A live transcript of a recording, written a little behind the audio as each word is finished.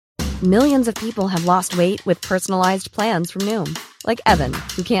Millions of people have lost weight with personalized plans from Noom. Like Evan,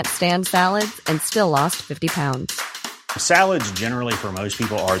 who can't stand salads and still lost 50 pounds. Salads generally for most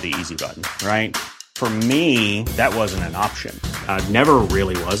people are the easy button, right? For me, that wasn't an option. I never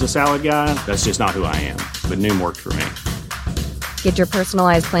really was a salad guy. That's just not who I am. But Noom worked for me. Get your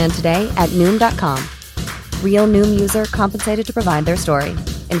personalized plan today at Noom.com. Real Noom user compensated to provide their story.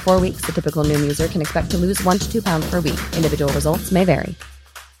 In 4 weeks, the typical Noom user can expect to lose 1 to 2 pounds per week. Individual results may vary.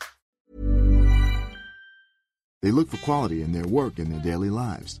 They look for quality in their work and their daily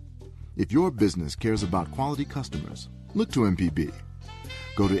lives. If your business cares about quality customers, look to MPB.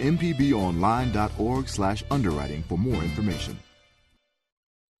 Go to mpbonline.org/underwriting for more information.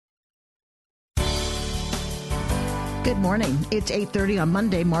 Good morning. It's 8:30 on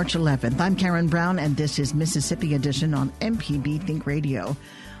Monday, March 11th. I'm Karen Brown, and this is Mississippi Edition on MPB Think Radio.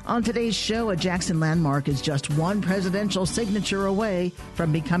 On today's show, a Jackson landmark is just one presidential signature away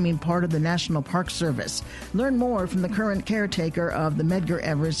from becoming part of the National Park Service. Learn more from the current caretaker of the Medgar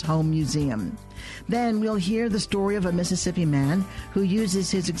Evers Home Museum. Then we'll hear the story of a Mississippi man who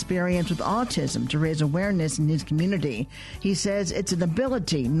uses his experience with autism to raise awareness in his community. He says it's an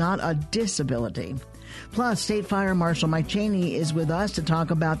ability, not a disability. Plus, State Fire Marshal Mike Cheney is with us to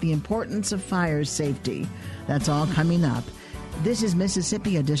talk about the importance of fire safety. That's all coming up. This is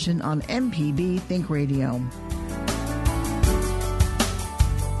Mississippi Edition on MPB Think Radio.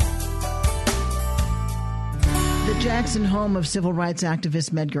 The Jackson home of civil rights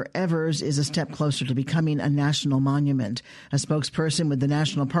activist Medgar Evers is a step closer to becoming a national monument. A spokesperson with the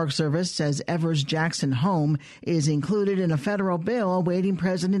National Park Service says Evers' Jackson home is included in a federal bill awaiting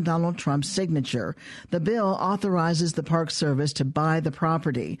President Donald Trump's signature. The bill authorizes the Park Service to buy the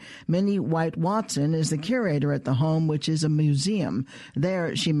property. Minnie White Watson is the curator at the home, which is a museum.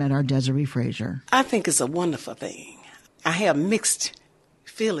 There, she met our Desiree Frazier. I think it's a wonderful thing. I have mixed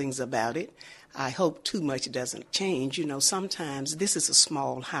feelings about it. I hope too much doesn't change. You know, sometimes this is a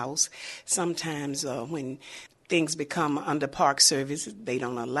small house. Sometimes when things become under Park Service, they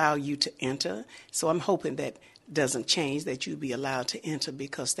don't allow you to enter. So I'm hoping that doesn't change, that you be allowed to enter,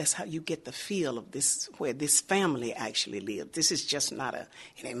 because that's how you get the feel of this, where this family actually lived. This is just not a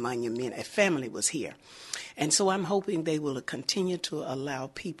monument. A family was here. And so I'm hoping they will continue to allow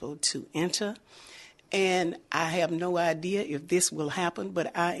people to enter. And I have no idea if this will happen,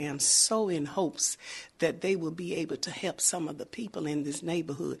 but I am so in hopes that they will be able to help some of the people in this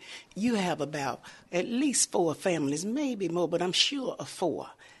neighborhood. You have about at least 4 families, maybe more, but I'm sure of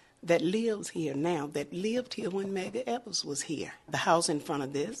 4 that lives here now, that lived here when Medgar Evers was here. The house in front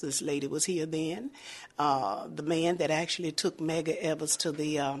of this lady was here then. The man that actually took Medgar Evers to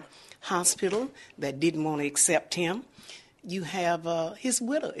the hospital that didn't want to accept him. You have his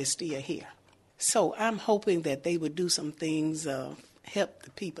widow is still here. So I'm hoping that they would do some things, help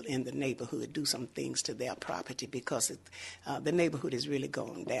the people in the neighborhood do some things to their property, because the neighborhood is really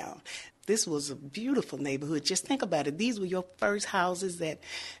going down. This was a beautiful neighborhood. Just think about it. These were your first houses that,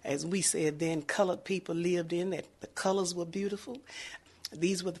 as we said then, colored people lived in, that the colors were beautiful.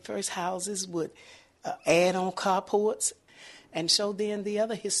 These were the first houses with add-on carports. And so then the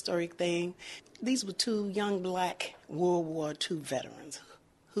other historic thing, these were 2 young black World War II veterans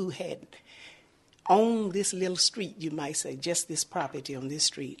who had owned this little street, you might say, just this property on this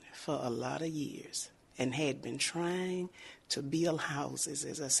street for a lot of years, and had been trying to build houses,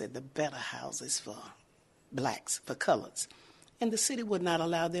 as I said, the better houses for blacks, for coloreds. And the city would not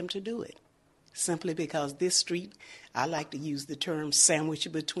allow them to do it, simply because this street, I like to use the term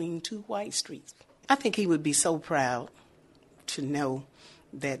sandwiched between 2 white streets. I think he would be so proud to know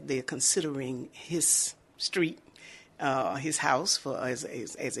that they're considering his street, his house, for as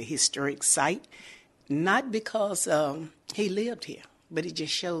a historic site, not because he lived here, but it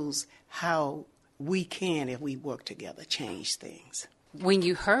just shows how we can, if we work together, change things. When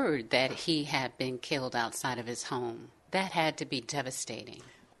you heard that he had been killed outside of his home, that had to be devastating.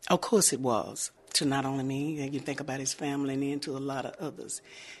 Of course it was, to not only me, you think about his family and then to a lot of others.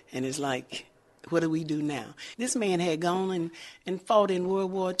 And it's like, what do we do now? This man had gone and fought in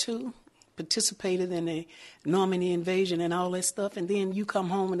World War II, participated in the Normandy invasion and all that stuff, and then you come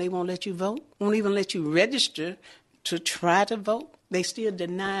home and they won't let you vote, won't even let you register to try to vote. They still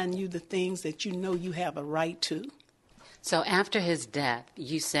denying you the things that you know you have a right to. So after his death,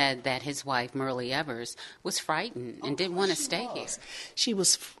 you said that his wife, Merle Evers, was frightened and didn't want to stay here. She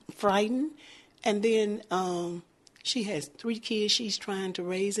was frightened, and then she has 3 kids she's trying to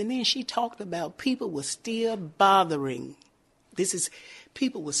raise, and then she talked about people were still bothering.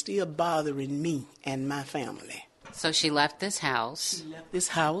 People were still bothering me and my family. So she left this house. She left this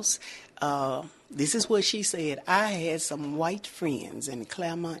house. This is what she said. I had some white friends in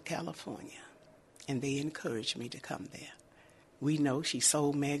Claremont, California, and they encouraged me to come there. We know she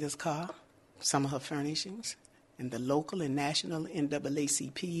sold Mega's car, some of her furnishings, and the local and national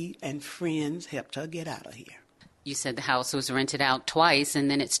NAACP and friends helped her get out of here. You said the house was rented out twice,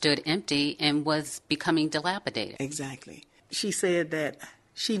 and then it stood empty and was becoming dilapidated. Exactly. She said that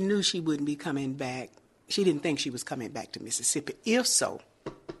she knew she wouldn't be coming back. She didn't think she was coming back to Mississippi. If so,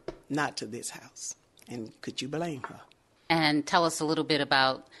 not to this house. And could you blame her? And tell us a little bit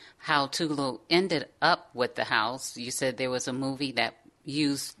about how Tougaloo ended up with the house. You said there was a movie that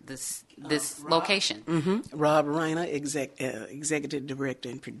used this location. Mm-hmm. Rob Reiner, executive director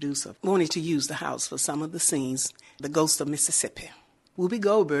and producer, wanted to use the house for some of the scenes. The Ghost of Mississippi. Whoopi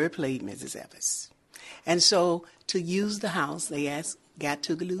Goldberg played Mrs. Evers. And so to use the house, they got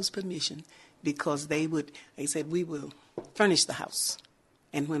Tougaloo's permission because they said we will furnish the house.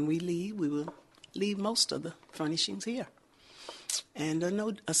 And when we will leave most of the furnishings here. And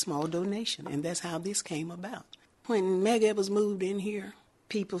a small donation. And that's how this came about. When Meg Evers moved in here,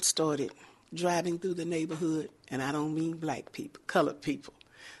 people started driving through the neighborhood, and I don't mean black people, colored people.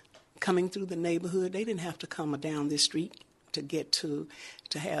 Coming through the neighborhood, they didn't have to come down this street to get to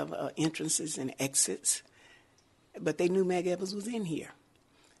have entrances and exits. But they knew Meg Evers was in here.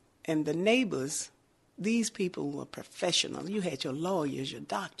 And the neighbors, these people were professionals. You had your lawyers, your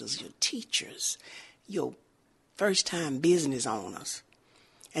doctors, your teachers, your first-time business owners.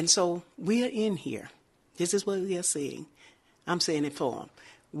 And so we are in here. This is what we are saying. I'm saying it for them.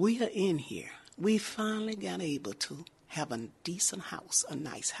 We are in here. We finally got able to have a decent house, a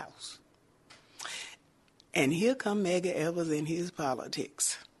nice house. And here come Medgar Evers in his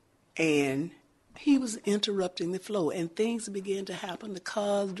politics. And he was interrupting the flow, and things began to happen. The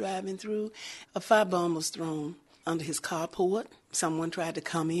cars driving through, a firebomb was thrown under his carport. Someone tried to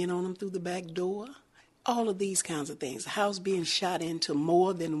come in on him through the back door. All of these kinds of things. The house being shot into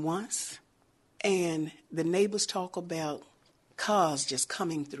more than once. And the neighbors talk about cars just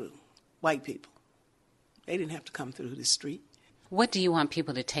coming through, white people. They didn't have to come through the street. What do you want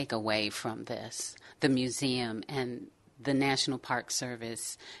people to take away from this, the museum and the National Park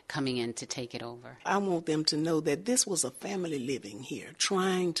Service coming in to take it over? I want them to know that this was a family living here,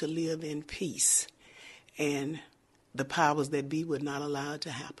 trying to live in peace, and the powers that be would not allow it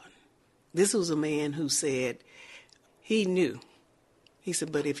to happen. This was a man who said he knew. He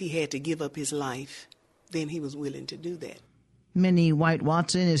said, but if he had to give up his life, then he was willing to do that. Minnie White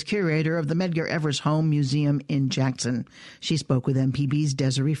Watson is curator of the Medgar Evers Home Museum in Jackson. She spoke with MPB's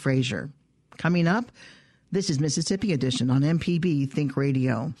Desiree Frazier. Coming up, this is Mississippi Edition on MPB Think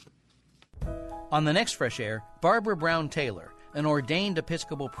Radio. On the next Fresh Air, Barbara Brown Taylor, an ordained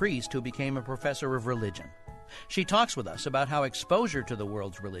Episcopal priest who became a professor of religion. She talks with us about how exposure to the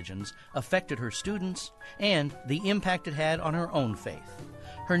world's religions affected her students and the impact it had on her own faith.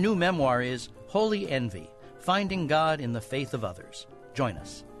 Her new memoir is Holy Envy, Finding God in the Faith of Others. Join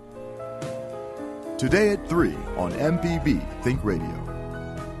us. Today at 3 on MPB Think Radio.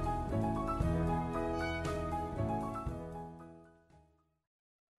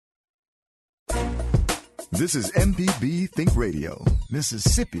 This is MPB Think Radio.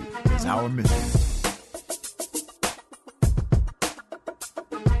 Mississippi is our mission.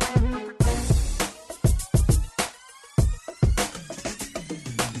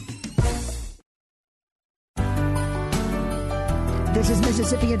 This is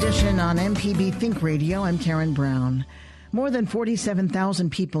Mississippi Edition on MPB Think Radio. I'm Karen Brown. More than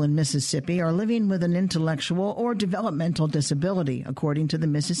 47,000 people in Mississippi are living with an intellectual or developmental disability, according to the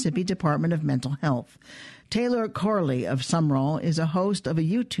Mississippi Department of Mental Health. Taylor Corley of Sumrall is a host of a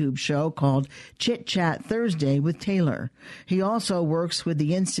YouTube show called Chit Chat Thursday with Taylor. He also works with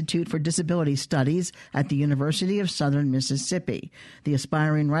the Institute for Disability Studies at the University of Southern Mississippi. The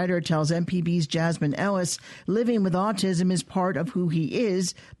aspiring writer tells MPB's Jasmine Ellis living with autism is part of who he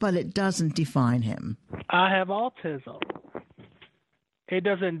is, but it doesn't define him. I have autism. It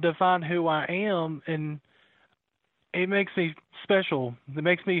doesn't define who I am, and it makes me special. It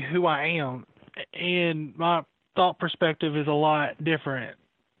makes me who I am. And my thought perspective is a lot different.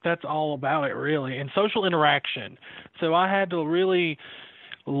 That's all about it, really. And social interaction. So I had to really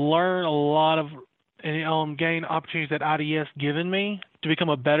learn a lot of and gain opportunities that IDS given me to become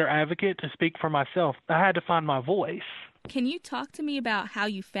a better advocate, to speak for myself. I had to find my voice. Can you talk to me about how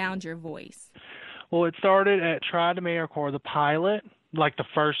you found your voice? Well, it started at Tri-AmeriCorps, the pilot, like the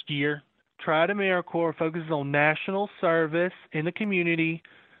first year. Tri-AmeriCorps focuses on national service in the community.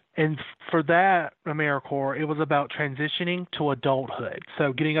 And for that AmeriCorps, it was about transitioning to adulthood.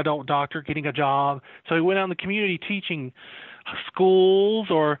 So getting an adult doctor, getting a job. So we went out in the community teaching schools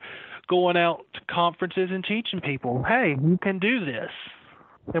or going out to conferences and teaching people, hey, you can do this.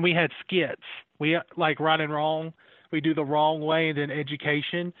 And we had skits. We like right and wrong. We do the wrong way and then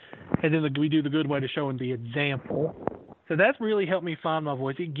education, and then we do the good way to show them the example. So that's really helped me find my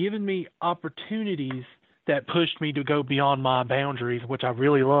voice. It given me opportunities that pushed me to go beyond my boundaries, which I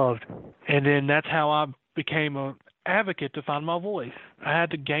really loved. And then that's how I became an advocate to find my voice. I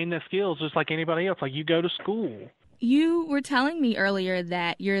had to gain the skills just like anybody else. Like you go to school. You were telling me earlier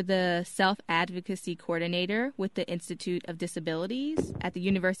that you're the self-advocacy coordinator with the Institute of Disabilities at the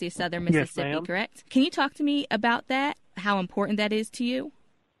University of Southern Mississippi, yes, correct? Can you talk to me about that, how important that is to you?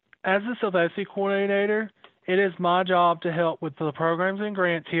 As a self-advocacy coordinator, it is my job to help with the programs and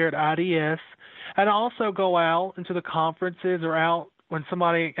grants here at IDS, and I also go out into the conferences or out when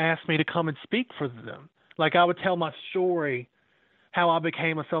somebody asks me to come and speak for them. Like I would tell my story, how I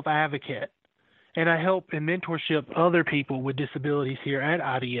became a self-advocate. And I help and mentorship other people with disabilities here at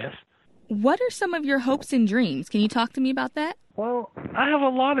IDS. What are some of your hopes and dreams? Can you talk to me about that? Well, I have a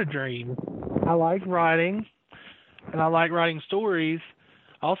lot of dreams. I like writing, and I like writing stories.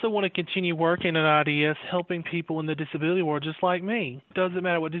 I also want to continue working at IDS, helping people in the disability world just like me. It doesn't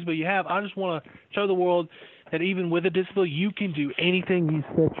matter what disability you have. I just want to show the world that even with a disability, you can do anything you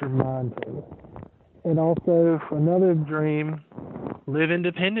set your mind to. And also, another dream, live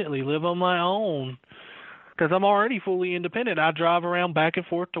independently, live on my own. Because I'm already fully independent. I drive around back and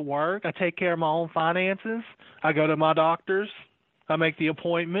forth to work. I take care of my own finances. I go to my doctors. I make the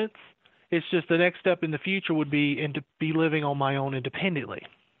appointments. It's just the next step in the future would be to be living on my own independently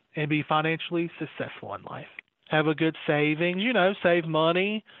and be financially successful in life. Have a good savings, save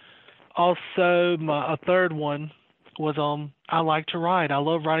money. Also, a third one was I like to write. I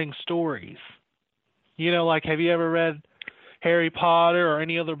love writing stories. Have you ever read Harry Potter or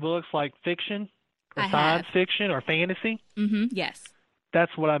any other books like fiction or science fiction or fantasy? Mm-hmm, yes.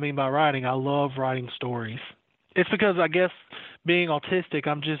 That's what I mean by writing. I love writing stories. It's because I guess being autistic,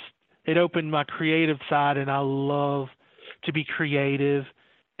 it opened my creative side, and I love to be creative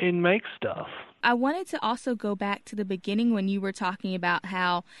and make stuff. I wanted to also go back to the beginning when you were talking about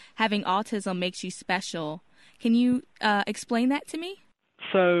how having autism makes you special. Can you explain that to me?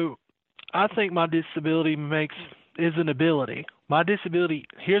 So I think my disability is an ability. My disability,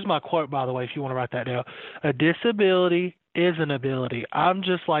 here's my quote, by the way, if you want to write that down. A disability is an ability. I'm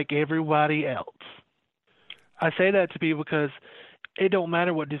just like everybody else. I say that to people because it don't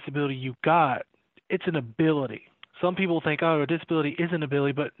matter what disability you got. It's an ability. Some people think, a disability is an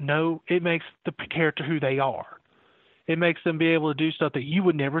ability, but no, it makes the character who they are. It makes them be able to do stuff that you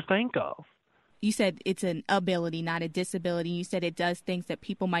would never think of. You said it's an ability, not a disability. You said it does things that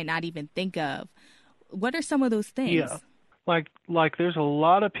people might not even think of. What are some of those things? Yeah. Like there's a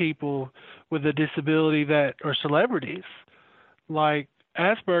lot of people with a disability that are celebrities. Like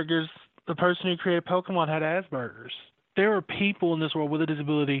Asperger's, the person who created Pokemon had Asperger's. There are people in this world with a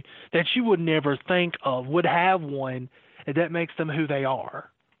disability that you would never think of would have one, and that makes them who they are.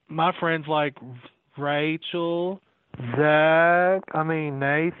 My friends like Rachel, Zach,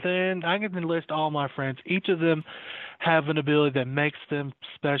 Nathan, I can list all my friends. Each of them have an ability that makes them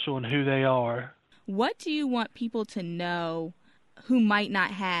special in who they are. What do you want people to know who might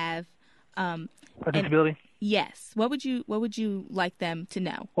not have a disability? Yes. What would you like them to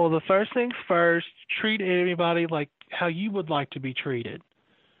know? Well, the first things first, treat everybody like how you would like to be treated.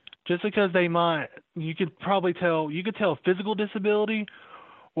 Just because you could tell physical disability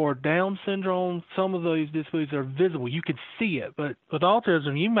or Down syndrome, some of those disabilities are visible. You could see it, but with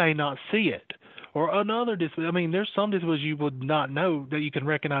autism, you may not see it. Or another disability. There's some disabilities you would not know that you can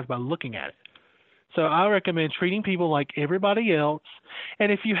recognize by looking at it. So I recommend treating people like everybody else.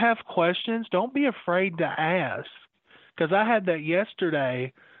 And if you have questions, don't be afraid to ask. Because I had that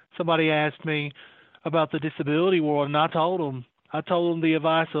yesterday. Somebody asked me about the disability world, and I told them the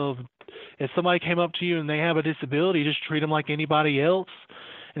advice of if somebody came up to you and they have a disability, just treat them like anybody else.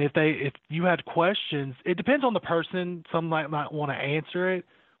 And if you had questions, it depends on the person. Some might want to answer it,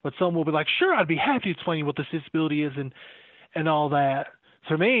 but some will be like, sure, I'd be happy to explain what this disability is and all that.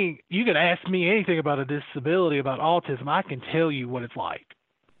 For me, you could ask me anything about a disability, about autism. I can tell you what it's like.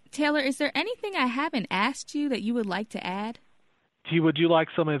 Taylor, is there anything I haven't asked you that you would like to add? Would you like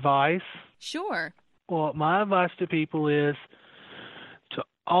some advice? Sure. Well, my advice to people is to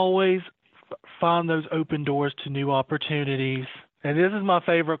always find those open doors to new opportunities. And this is my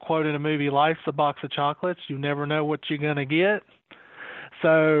favorite quote in a movie, life's a box of chocolates. You never know what you're going to get.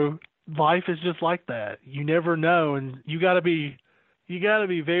 So life is just like that. You never know, and you got to be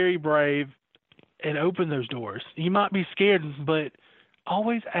very brave and open those doors. You might be scared, but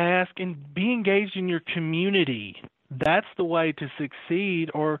always ask and be engaged in your community. That's the way to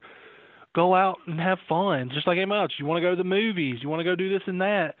succeed, or go out and have fun, just like anyone else. You want to go to the movies, you want to go do this and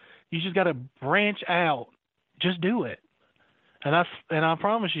that. You just got to branch out. Just do it. And I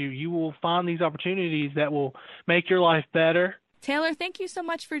promise you, you will find these opportunities that will make your life better. Taylor, thank you so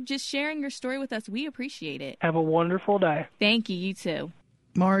much for just sharing your story with us. We appreciate it. Have a wonderful day. Thank you. You too.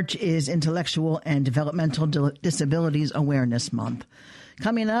 March is Intellectual and Developmental Disabilities Awareness Month.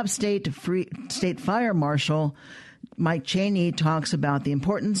 Coming up, State Fire Marshal Mike Cheney talks about the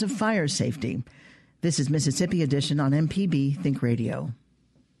importance of fire safety. This is Mississippi Edition on MPB Think Radio.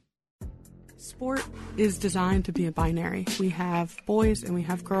 Sport is designed to be a binary. We have boys and we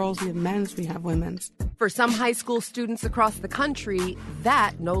have girls, we have men's, we have women's. For some high school students across the country,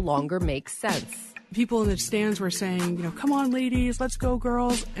 that no longer makes sense. People in the stands were saying, come on, ladies, let's go,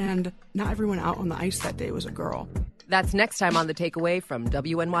 girls. And not everyone out on the ice that day was a girl. That's next time on The Takeaway from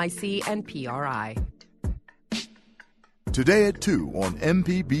WNYC and PRI. Today at 2 on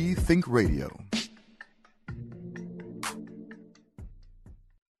MPB Think Radio.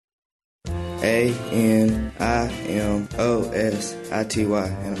 ANIMOSITY,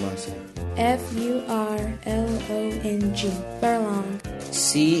 animosity. FURLONG, furlong.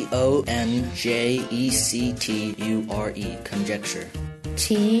 CONJECTURE, conjecture.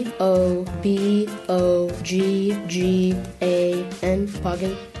 TOBOGGAN,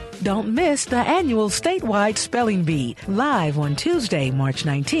 poggin. Don't miss the annual statewide Spelling Bee, live on Tuesday, March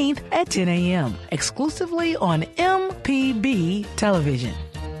 19th at 10 a.m., exclusively on MPB Television.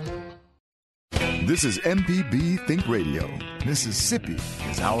 This is MPB Think Radio. Mississippi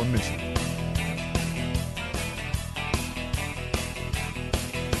is our mission.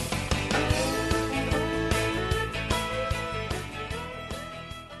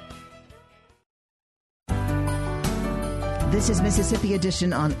 This is Mississippi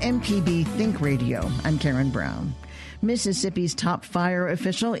Edition on MPB Think Radio. I'm Karen Brown. Mississippi's top fire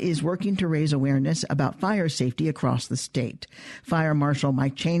official is working to raise awareness about fire safety across the state. Fire Marshal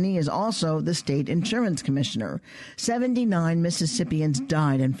Mike Cheney is also the state insurance commissioner. 79 Mississippians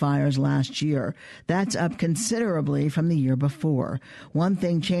died in fires last year. That's up considerably from the year before. One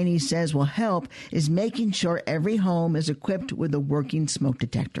thing Cheney says will help is making sure every home is equipped with a working smoke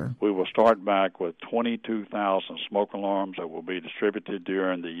detector. We will start back with 22,000 smoke alarms that will be distributed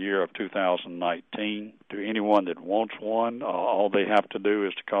during the year of 2019 to anyone that wants one. All they have to do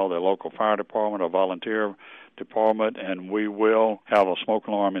is to call their local fire department or volunteer department, and we will have a smoke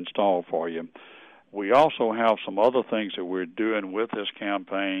alarm installed for you. We also have some other things that we're doing with this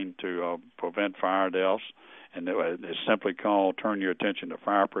campaign to prevent fire deaths, and it's simply called Turn Your Attention to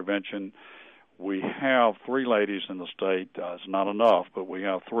Fire Prevention. We have 3 ladies in the state. It's not enough, but we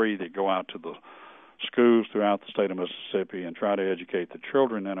have 3 that go out to the schools throughout the state of Mississippi and try to educate the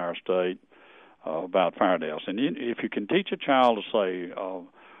children in our state about fire deaths. And if you can teach a child to say,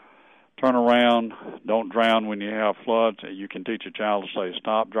 turn around, don't drown when you have floods, you can teach a child to say,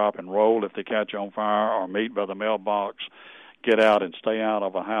 stop, drop, and roll if they catch you on fire, or meet by the mailbox, get out and stay out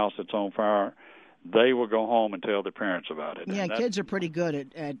of a house that's on fire, they will go home and tell their parents about it. Yeah, kids are pretty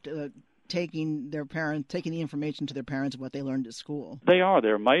good at taking the information to their parents of what they learned at school. They are.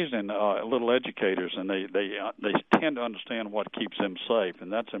 They're amazing little educators, and they tend to understand what keeps them safe,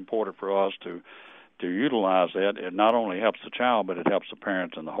 and that's important for us to utilize that. It not only helps the child, but it helps the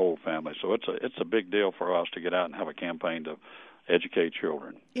parents and the whole family. So it's a big deal for us to get out and have a campaign to educate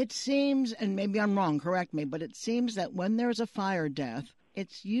children. It seems, and maybe I'm wrong, correct me, but it seems that when there's a fire death,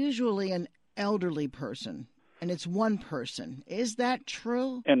 it's usually an elderly person. And it's one person. Is that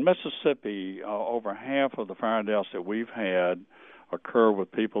true? In Mississippi, over half of the fire deaths that we've had occur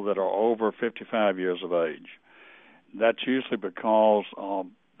with people that are over 55 years of age. That's usually because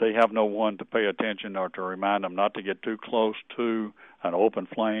they have no one to pay attention or to remind them not to get too close to an open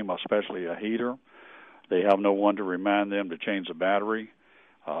flame, especially a heater. They have no one to remind them to change the battery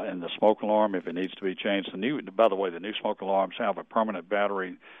and the smoke alarm if it needs to be changed. By the way, the new smoke alarms have a permanent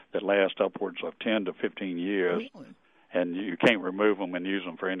battery that lasts upwards of 10 to 15 years, really? And you can't remove them and use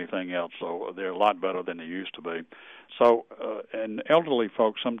them for anything else, so they're a lot better than they used to be. So, and elderly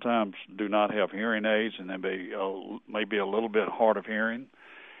folks sometimes do not have hearing aids, and they may be a little bit hard of hearing,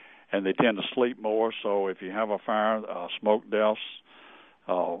 and they tend to sleep more. So if you have a fire, smoke deaths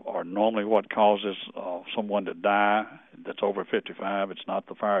are normally what causes someone to die that's over 55. It's not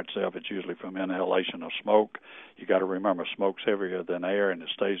the fire itself. It's usually from inhalation of smoke. You got to remember, smoke's heavier than air, and it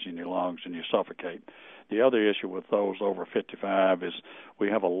stays in your lungs, and you suffocate. The other issue with those over 55 is we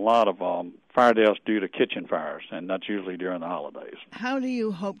have a lot of fire deaths due to kitchen fires, and that's usually during the holidays. How do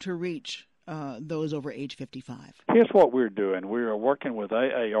you hope to reach those over age 55? Here's what we're doing. We are working with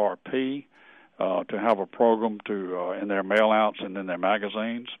AARP to have a program in their mail-outs and in their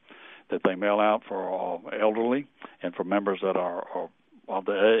magazines that they mail out for elderly and for members that are of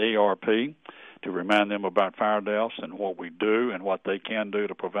the AARP to remind them about fire deaths and what we do and what they can do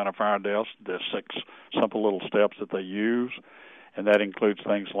to prevent a fire death. There's 6 simple little steps that they use, and that includes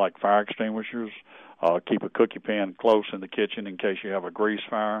things like fire extinguishers. Keep a cookie pan close in the kitchen in case you have a grease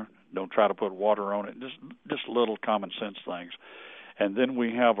fire. Don't try to put water on it. Just little common sense things. And then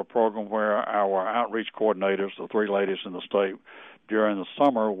we have a program where our outreach coordinators, the 3 ladies in the state, during the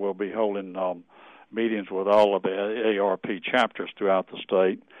summer will be holding meetings with all of the AARP chapters throughout the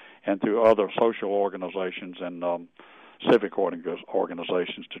state and through other social organizations and civic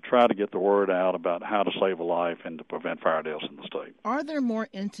organizations to try to get the word out about how to save a life and to prevent fire deaths in the state. Are there more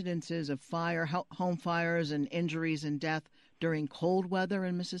incidences of fire, home fires, and injuries and death during cold weather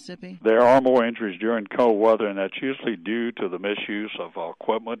in Mississippi? There are more injuries during cold weather, and that's usually due to the misuse of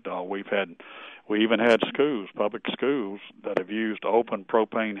equipment. We even had schools, public schools, that have used open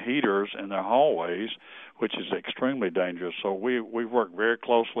propane heaters in their hallways, which is extremely dangerous. So we work very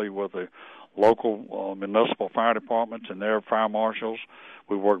closely with the local municipal fire departments and their fire marshals.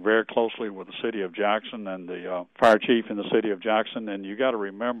 We work very closely with the city of Jackson and the fire chief in the city of Jackson. And you got to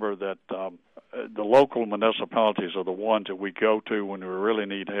remember that the local municipalities are the ones that we go to when we really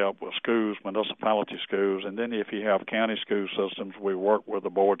need help with schools, municipality schools. And then if you have county school systems, we work with the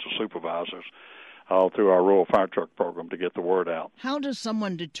boards of supervisors through our rural fire truck program to get the word out. How does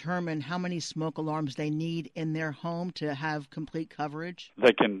someone determine how many smoke alarms they need in their home to have complete coverage?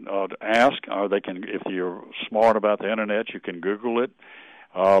 They can ask, or they can, if you're smart about the internet, you can Google it.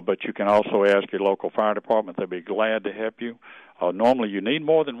 But you can also ask your local fire department. They'll be glad to help you. Normally, you need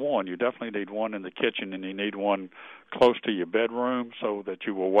more than one. You definitely need one in the kitchen, and you need one close to your bedroom so that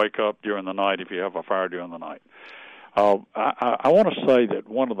you will wake up during the night if you have a fire during the night. I want to say that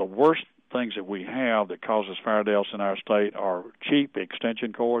one of the worst things that we have that causes fire deaths in our state are cheap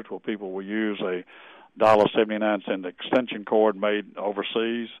extension cords, where people will use a $1.79 extension cord made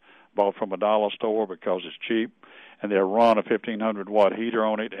overseas, bought from a dollar store because it's cheap, and they'll run a 1,500-watt heater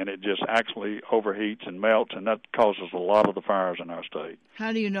on it, and it just actually overheats and melts, and that causes a lot of the fires in our state.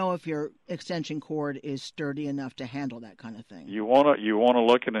 How do you know if your extension cord is sturdy enough to handle that kind of thing? You want to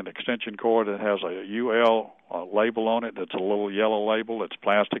look at an extension cord that has a UL label on it. That's a little yellow label. It's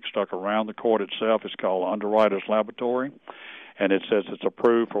plastic stuck around the cord itself. It's called Underwriters Laboratory, and it says it's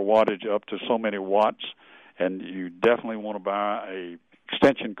approved for wattage up to so many watts, and you definitely want to buy an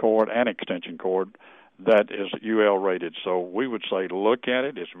extension cord that is UL rated. So we would say look at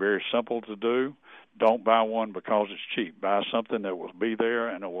it. It's very simple to do. Don't buy one because it's cheap. Buy something that will be there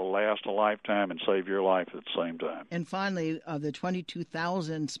and it will last a lifetime and save your life at the same time. And finally, the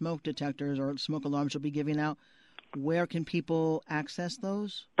 22,000 smoke detectors or smoke alarms you'll be giving out, where can people access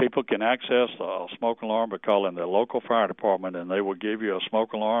those? People can access a smoke alarm by calling their local fire department, and they will give you a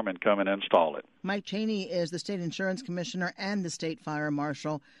smoke alarm and come and install it. Mike Cheney is the state insurance commissioner and the state fire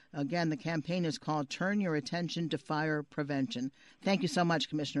marshal. Again, the campaign is called Turn Your Attention to Fire Prevention. Thank you so much,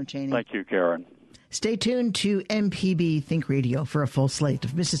 Commissioner Cheney. Thank you, Karen. Stay tuned to MPB Think Radio for a full slate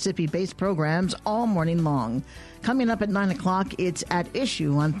of Mississippi-based programs all morning long. Coming up at 9 o'clock, it's At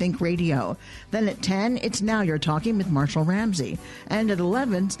Issue on Think Radio. Then at 10, it's Now You're Talking with Marshall Ramsey. And at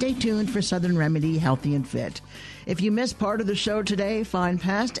 11, stay tuned for Southern Remedy Healthy and Fit. If you missed part of the show today, find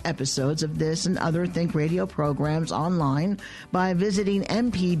past episodes of this and other Think Radio programs online by visiting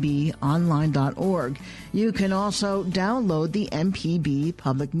mpbonline.org. You can also download the MPB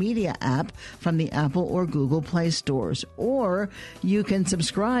Public Media app from the Apple or Google Play stores, or you can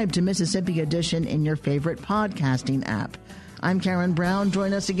subscribe to Mississippi Edition in your favorite podcasting app. I'm Karen Brown.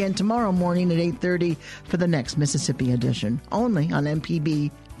 Join us again tomorrow morning at 8:30 for the next Mississippi Edition, only on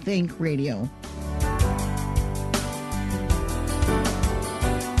MPB Think Radio.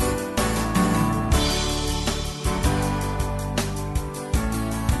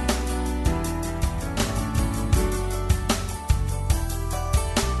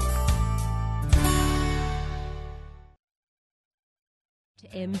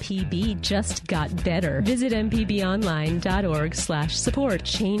 MPB just got better. Visit mpbonline.org/support.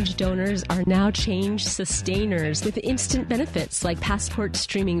 Change donors are now change sustainers with instant benefits like passport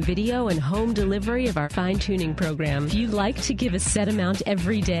streaming video and home delivery of our fine-tuning program. If you'd like to give a set amount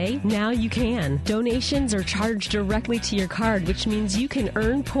every day, now you can. Donations are charged directly to your card, which means you can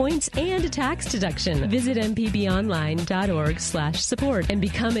earn points and a tax deduction. Visit mpbonline.org/support and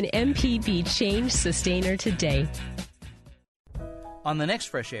become an MPB change sustainer today. On the next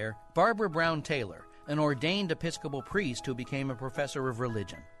Fresh Air, Barbara Brown Taylor, an ordained Episcopal priest who became a professor of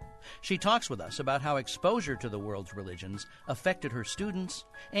religion. She talks with us about how exposure to the world's religions affected her students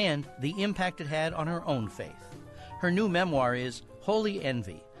and the impact it had on her own faith. Her new memoir is Holy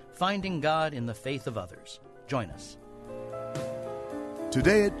Envy, Finding God in the Faith of Others. Join us.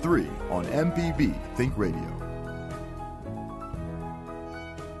 Today at 3 on MPB Think Radio.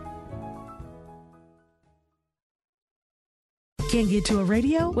 Can't get to a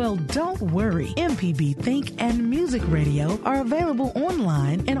radio? Well, don't worry. MPB Think and Music Radio are available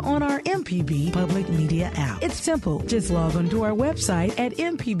online and on our MPB Public Media app. It's simple. Just log on to our website at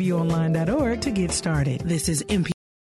mpbonline.org to get started. This is MPB.